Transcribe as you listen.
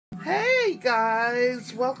Hey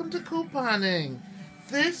guys, welcome to couponing.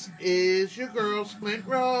 This is your girl Splint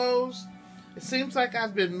Rose. It seems like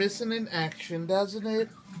I've been missing in action, doesn't it?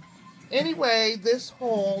 Anyway, this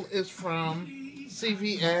haul is from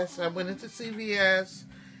CVS. I went into CVS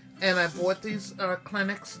and I bought these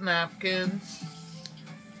Kleenex napkins,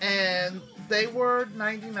 and they were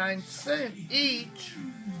 99 cents each.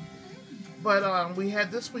 But we had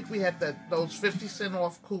this week, we had those 50 cent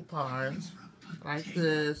off coupons like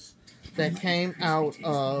this that came out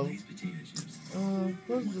of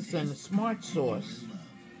what was this in? The Smart Source.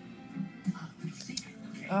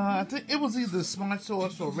 I think it was either Smart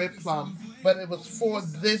Source or Red Plum, but it was for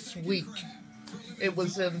this week. It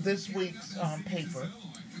was in this week's paper,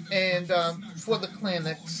 and for the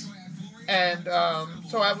clinics, and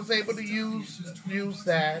so I was able to use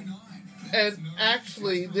that. And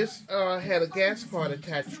actually, this had a gas card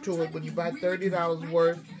attached to it. When you buy $30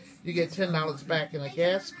 worth, you get $10 back in a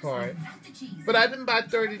gas card. But I didn't buy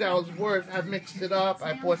 $30 worth. I mixed it up.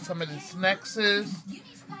 I bought some of these Nexus,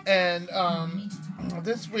 and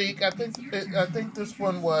this week I think this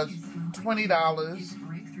one was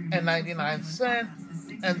 $20.99,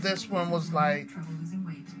 and this one was like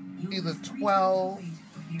either $12.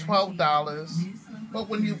 But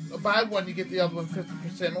when you buy one, you get the other one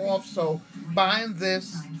 50% off. So buying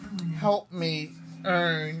this helped me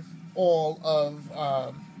earn all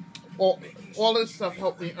this stuff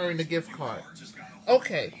helped me earn the gift card.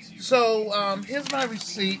 Okay, so here's my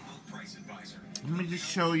receipt. Let me just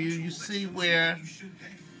show you. You see where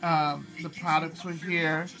the products were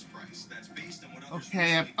here.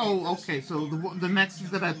 Okay. Okay. So the Nexus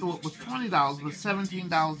that I thought was $20 was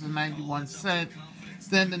 $17.91.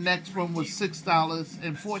 Then the next one was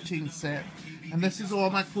 $6.14. And this is all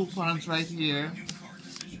my coupons right here.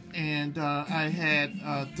 And I had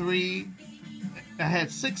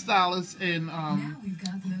 $6 in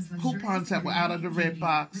coupons that were out of the red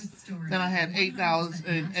box. Then I had $8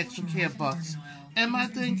 in extra care bucks. And my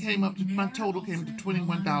total came to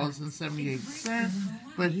 $21.78.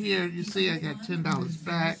 But here you see I got $10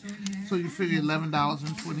 back. So you figure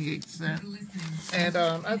 $11.28. And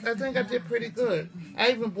I think I did pretty good.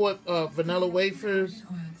 I even bought vanilla wafers.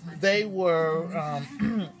 They were,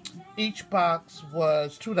 each box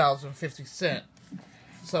was $2.50.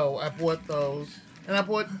 So I bought those. And I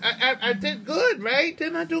did good, right?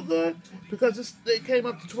 Didn't I do good? Because it came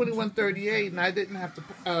up to $21.38, and I didn't have to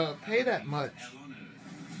pay that much.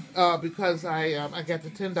 Because I got the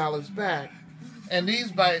 $10 back. And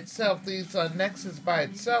these by itself, these Nexus by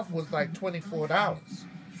itself was like $24.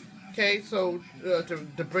 Okay, so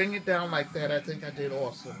to bring it down like that, I think I did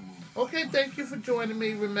awesome. Okay, thank you for joining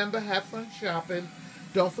me. Remember, have fun shopping.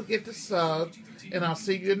 Don't forget to sub. And I'll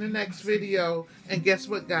see you in the next video. And guess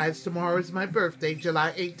what, guys? Tomorrow is my birthday,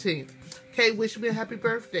 July 18th. Okay, wish me a happy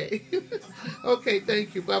birthday. Okay,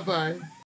 thank you. Bye-bye.